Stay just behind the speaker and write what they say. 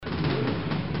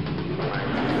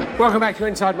Welcome back to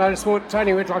Inside Motorsport.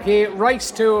 Tony Whitlock here. Race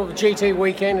 2 of the GT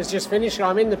weekend has just finished.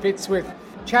 I'm in the pits with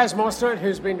Chaz Mostert,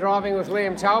 who's been driving with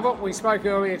Liam Talbot. We spoke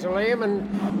earlier to Liam,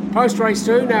 and post-race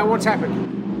 2, now what's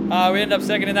happened? We ended up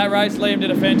second in that race. Liam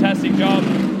did a fantastic job.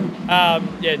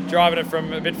 Driving it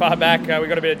from a bit far back. We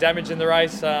got a bit of damage in the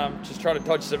race. Just trying to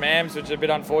dodge some AMs, which is a bit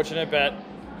unfortunate, but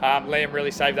Liam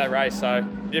really saved that race. So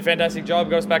he did a fantastic job,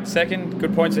 got us back to second.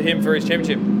 Good points for him for his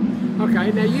championship.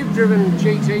 Okay, now you've driven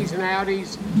GTs and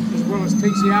Audis as well as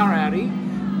TCR Audi.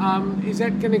 Is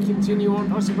that going to continue on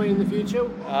possibly in the future?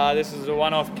 This is a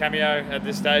one-off cameo at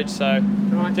this stage, so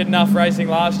did enough racing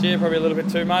last year, probably a little bit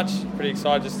too much. Pretty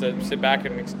excited just to sit back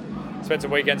and spend some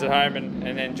weekends at home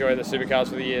and enjoy the supercars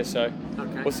for the year. So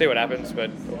We'll see what happens,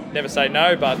 but never say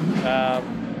no, but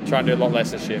try and do a lot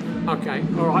less this year. Okay,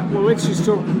 all right. Well, let's just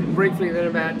talk briefly then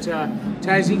about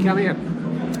Tassie coming up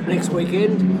next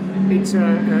weekend. It's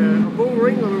a bull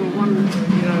ring, a little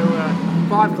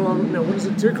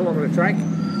 2 kilometre track.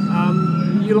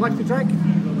 You like the track?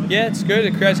 Yeah, it's good.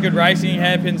 It creates good racing.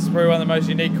 Hairpin's probably one of the most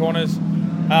unique corners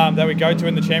that we go to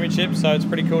in the championship, so it's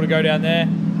pretty cool to go down there.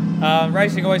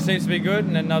 Racing always seems to be good,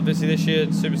 and then obviously this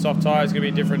year super soft tyre is going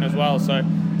to be different as well, so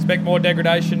expect more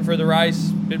degradation for the race,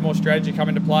 a bit more strategy come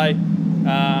into play,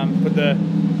 put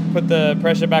the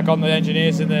pressure back on the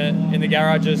engineers in the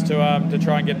garages to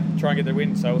try and get the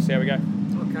win. So we'll see how we go.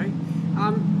 Okay.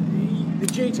 The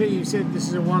GT, you said this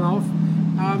is a one-off.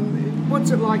 What's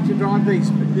it like to drive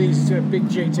these big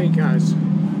GT cars?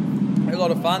 They're a lot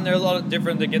of fun. They're a lot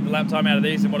different to get the lap time out of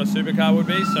these than what a supercar would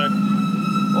be. So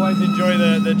always enjoy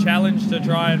the challenge to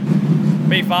try and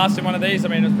be fast in one of these. I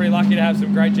mean, it's pretty lucky to have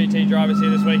some great GT drivers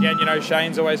here this weekend. You know,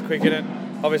 Shane's always quick in it.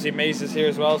 Obviously, Mies is here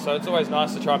as well, so it's always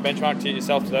nice to try and benchmark to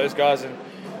yourself to those guys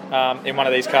in one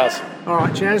of these cars. All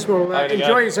right, Chaz, well,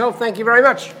 enjoy yourself. Thank you very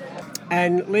much.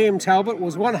 And Liam Talbot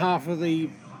was one half of the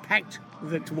pact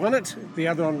that won it. The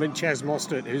other one being Chaz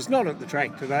Mostert, who's not at the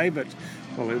track today, but,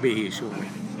 well, he'll be here shortly.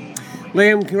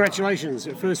 Liam, congratulations.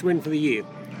 First win for the year.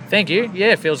 Thank you.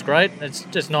 Yeah, it feels great. It's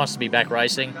just nice to be back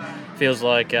racing. Feels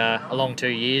like a long 2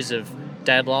 years of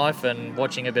dad life and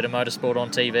watching a bit of motorsport on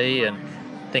TV, and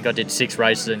I think I did 6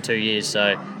 races in 2 years,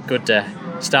 so good to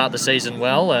start the season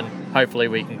well, and hopefully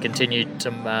we can continue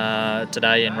to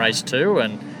today in race 2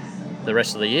 and the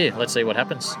rest of the year. Let's see what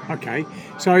happens. Okay,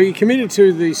 so you committed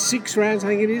to the 6 rounds, I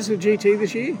think it is, of GT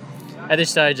this year? At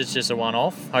this stage, it's just a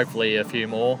one-off. Hopefully a few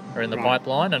more are in the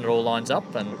pipeline and it all lines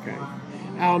up. And okay.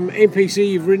 MPC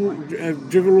you've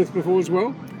driven with before as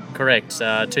well? Correct.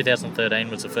 2013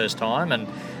 was the first time, and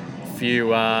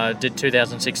few did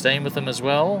 2016 with them as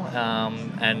well,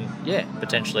 and yeah,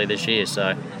 potentially this year.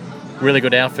 So really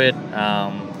good outfit.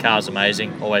 Car's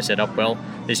amazing, always set up well.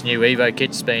 This new Evo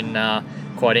kit's been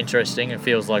quite interesting. It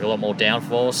feels like a lot more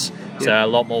downforce, so a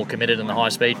lot more committed in the high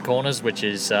speed corners, which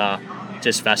is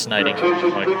just fascinating.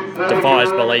 Like,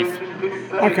 defies belief.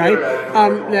 Okay,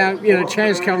 now you know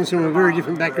Chaz comes from a very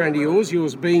different background to yours.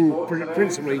 Yours being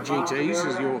principally GTs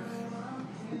as your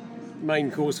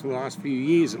main course for the last few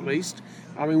years at least.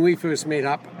 I mean, we first met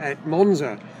up at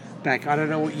Monza back, I don't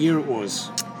know what year it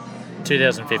was.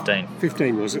 2015.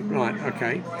 15 was it? Right,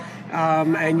 okay.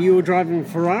 And you were driving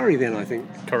Ferrari then, I think?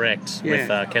 Correct, with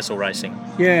Kessel Racing.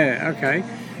 Yeah, okay.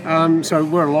 So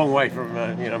we're a long way from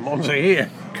Monza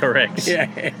here. Correct. Yeah.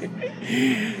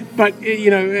 But,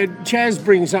 Chaz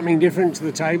brings something different to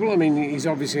the table. I mean, he's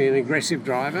obviously an aggressive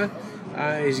driver.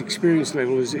 His experience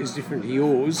level is different to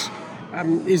yours.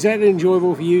 Is that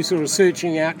enjoyable for you, sort of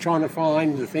searching out, trying to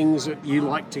find the things that you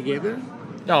like together?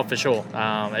 Oh, for sure.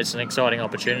 It's an exciting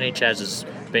opportunity. Chaz has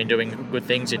been doing good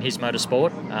things in his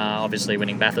motorsport, obviously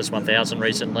winning Bathurst 1000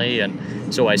 recently, and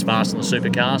he's always fast in the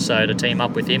supercar, so to team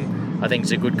up with him, I think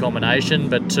it's a good combination.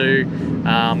 But two,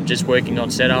 just working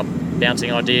on setup,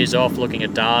 bouncing ideas off, looking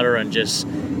at data, and just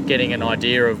getting an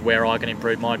idea of where I can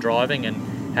improve my driving,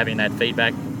 and having that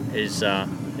feedback is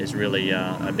really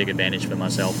a big advantage for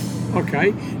myself.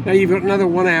 Okay. Now you've got another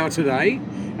 1 hour today.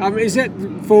 Is that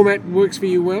format works for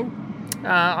you well?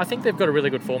 I think they've got a really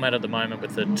good format at the moment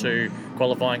with the 2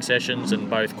 qualifying sessions, and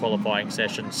both qualifying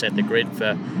sessions set the grid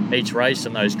for each race,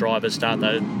 and those drivers start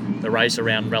the race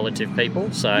around relative people.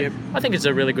 So I think it's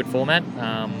a really good format.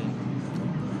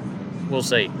 We'll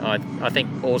see. I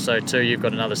think also too you've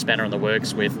got another spanner in the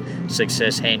works with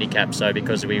Success Handicap. So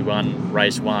because we won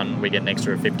race 1, we get an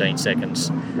extra 15 seconds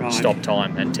stop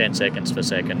time and 10 seconds for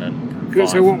second and 5.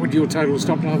 So what would your total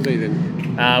stop time be then?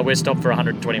 We're stopped for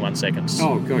 121 seconds.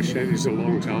 Oh gosh, that is a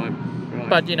long time. Right.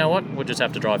 But you know what? We'll just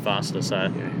have to drive faster. So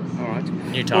all right.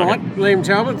 New target. All right, Liam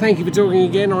Talbot, thank you for talking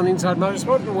again on Inside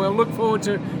Motorsport, and we'll look forward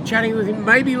to chatting with him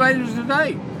maybe later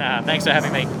today. Thanks for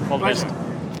having me. All the best.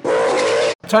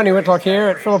 Tony Whitlock here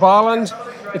at Phillip Island.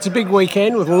 It's a big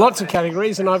weekend with lots of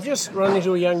categories, and I've just run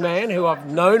into a young man who I've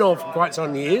known of for quite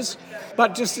some years,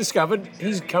 but just discovered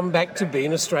he's come back to be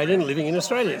an Australian living in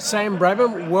Australia. Sam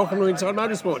Brabham, welcome to Inside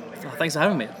Motorsport. Oh, thanks for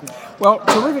having me. Well,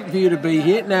 terrific for you to be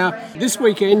here. Now, this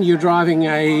weekend you're driving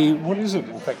a, what is it?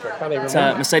 In fact, I can't even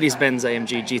remember. Mercedes-Benz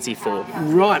AMG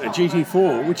GT4. Right, a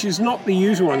GT4, which is not the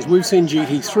usual ones. We've seen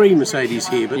GT3 Mercedes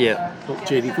here, but not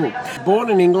GT4. Born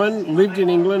in England, lived in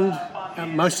England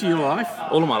most of your life.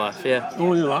 All of my life, yeah.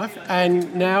 All of your life.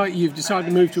 And now you've decided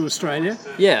to move to Australia.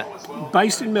 Yeah.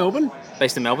 Based in Melbourne.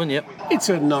 Based in Melbourne, yep. It's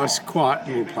a nice, quiet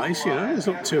little place, you know. There's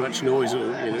not too much noise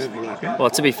or anything like that. Well,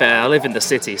 to be fair, I live in the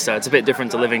city, so it's a bit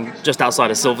different to living just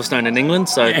outside of Silverstone in England.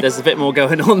 So there's a bit more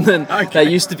going on than there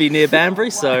used to be near Banbury.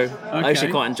 So I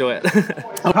actually quite enjoy it.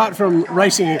 Apart from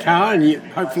racing a car, and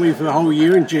hopefully for the whole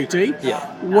year in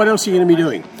GT, what else are you going to be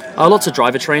doing? Lots of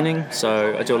driver training.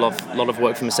 So I do a lot of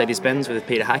work for Mercedes-Benz with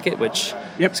Peter Hackett, which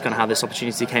is kind of how this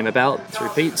opportunity came about through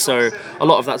Pete. So a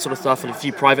lot of that sort of stuff, and a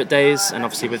few private days, and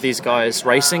obviously with these guys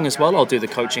racing as well, I'll do the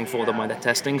coaching for them when they're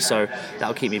testing. So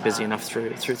that'll keep me busy enough through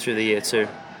the year too.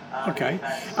 Okay.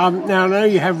 Now I know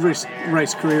you have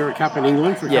raced Carrera Cup in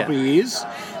England for a couple of years.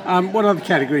 What other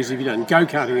categories have you done?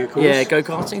 Go-karting, of course. Yeah,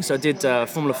 go-karting. So I did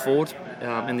Formula Ford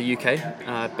in the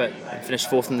UK, but I finished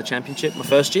fourth in the championship my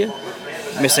first year,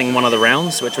 missing one of the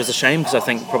rounds, which was a shame because I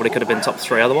think probably could have been top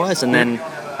three otherwise. And then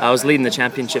I was leading the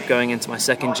championship going into my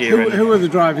second year. Who are the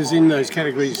drivers in those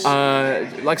categories?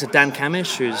 Like Dan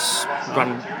Camish, who's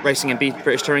run racing in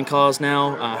British touring cars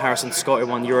now. Harrison Scott, who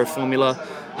won Euro Formula.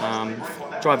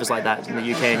 Drivers like that in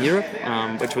the UK and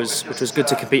Europe, which was good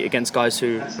to compete against guys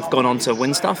who have gone on to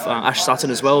win stuff. Ash Sutton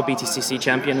as well, BTCC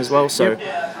champion as well. So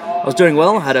I was doing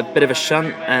well, had a bit of a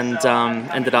shunt, and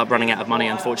ended up running out of money,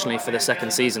 unfortunately, for the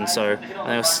second season. So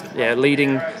I was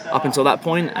leading up until that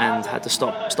point and had to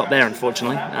stop there,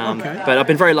 unfortunately. But I've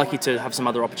been very lucky to have some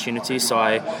other opportunities. So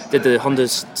I did the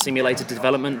Honda's simulated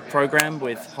development program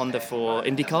with Honda for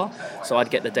IndyCar. So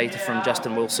I'd get the data from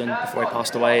Justin Wilson before he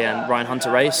passed away and Ryan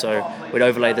Hunter-Reay. So we'd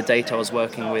overlay the data. I was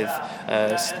working with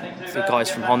the guys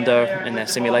from Honda in their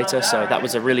simulator. So that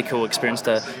was a really cool experience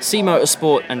to see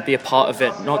motorsport and be a part of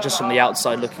it, not just from the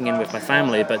outside looking in with my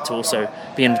family, but to also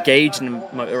be engaged in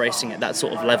motor racing at that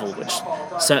sort of level, which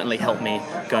certainly helped me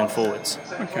going forwards.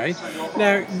 Okay.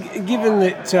 Now, given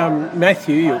that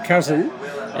Matthew, your cousin,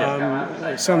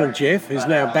 son of Jeff, is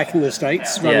now back in the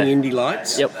States running Indy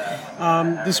Lights.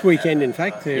 This weekend, in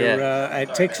fact, they're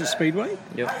at Texas Speedway.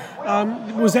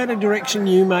 Was that a direction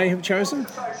you may have chosen?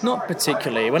 Not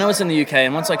particularly. When I was in the UK,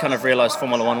 and once I kind of realised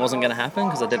Formula One wasn't going to happen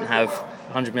because I didn't have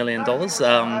 $100 million,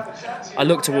 I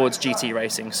looked towards GT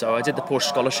racing. So I did the Porsche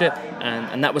Scholarship,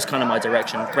 and that was kind of my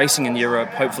direction. Racing in Europe,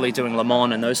 hopefully doing Le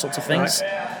Mans and those sorts of things.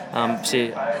 See,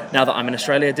 now that I'm in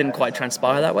Australia, it didn't quite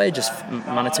transpire that way, just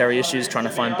monetary issues, trying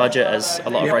to find budget, as a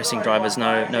lot of racing drivers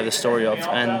know the story of,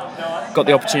 and got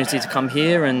the opportunity to come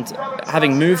here. And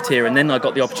having moved here, and then I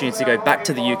got the opportunity to go back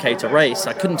to the UK to race,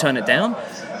 I couldn't turn it down.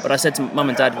 But I said to Mum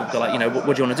and Dad, what do you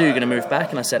want to do? You're going to move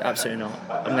back? And I said, absolutely not.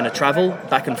 I'm going to travel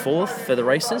back and forth for the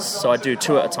races. So I do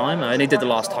 2 at a time. I only did the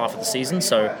last half of the season,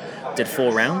 so did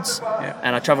 4 rounds.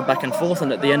 And I travelled back and forth,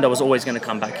 and at the end I was always going to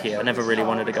come back here. I never really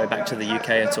wanted to go back to the UK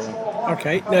at all.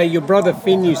 Okay. Now, your brother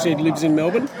Finn, you said, lives in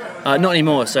Melbourne? Not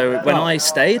anymore. So when I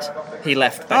stayed, he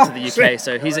left back to the UK.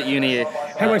 So he's at uni.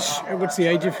 What's the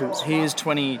age difference? He is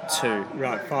 22.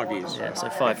 Right, 5 years. Yeah, so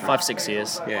 5-6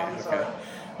 years. Yeah, okay.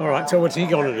 All right, so what's he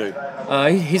going to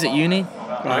do? He's at uni.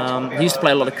 Right. He used to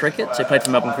play a lot of cricket, so he played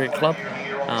for Melbourne Cricket Club.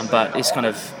 But he's kind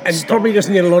of... And probably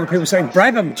doesn't get a lot of people saying,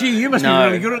 Brabham, gee, you must be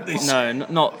really good at this. No,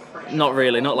 not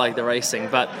really, not like the racing.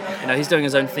 But, he's doing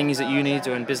his own thing. He's at uni,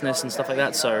 doing business and stuff like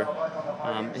that. So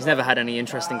he's never had any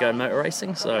interest in going motor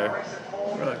racing, so...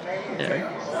 Right,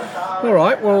 okay. All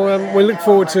right, well, we look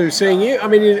forward to seeing you. I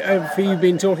mean, have you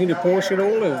been talking to Porsche at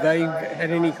all? Have they had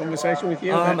any conversation with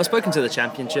you? I've spoken to the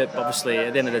championship. Obviously,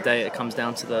 at the end of the day, it comes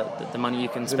down to the money you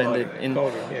can spend in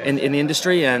the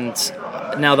industry. And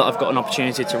now that I've got an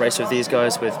opportunity to race with these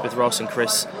guys, with Ross and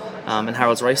Chris and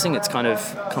Harold's Racing, it's kind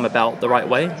of come about the right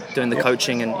way, doing the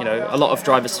coaching. And, a lot of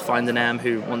drivers find an AM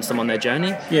who wants them on their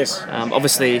journey. Yes.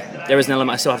 Obviously, there is an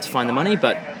element I still have to find the money,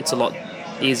 but it's a lot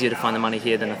easier to find the money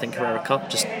here than I think Carrera Cup,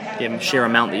 just the sheer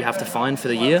amount that you have to find for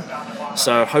the year.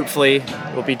 So hopefully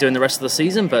we'll be doing the rest of the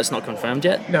season, but it's not confirmed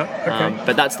yet. No, okay.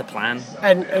 But that's the plan.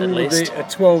 And at least a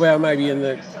 12-hour maybe in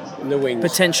the wings.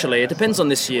 Potentially, it depends on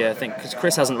this year. I think because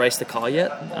Chris hasn't raced the car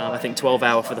yet. I think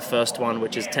 12-hour for the first one,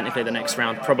 which is technically the next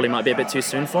round, probably might be a bit too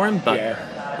soon for him.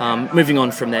 But moving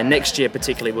on from there, next year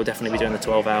particularly, we'll definitely be doing the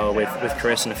 12-hour with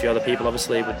Chris and a few other people,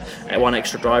 obviously, with one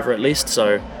extra driver at least.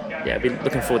 So be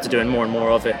looking forward to doing more and more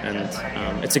of it.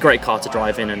 And it's a great car to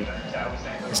drive in, and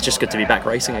it's just good to be back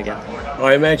racing again.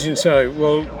 I imagine so.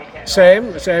 Well,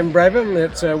 Sam Brabham,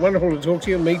 it's wonderful to talk to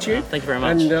you and meet you. Thank you very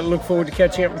much. And look forward to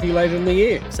catching up with you later in the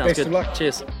year. Sounds Best good. of luck.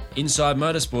 Cheers. Inside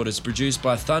Motorsport is produced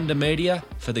by Thunder Media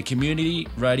for the Community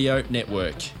Radio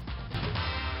Network.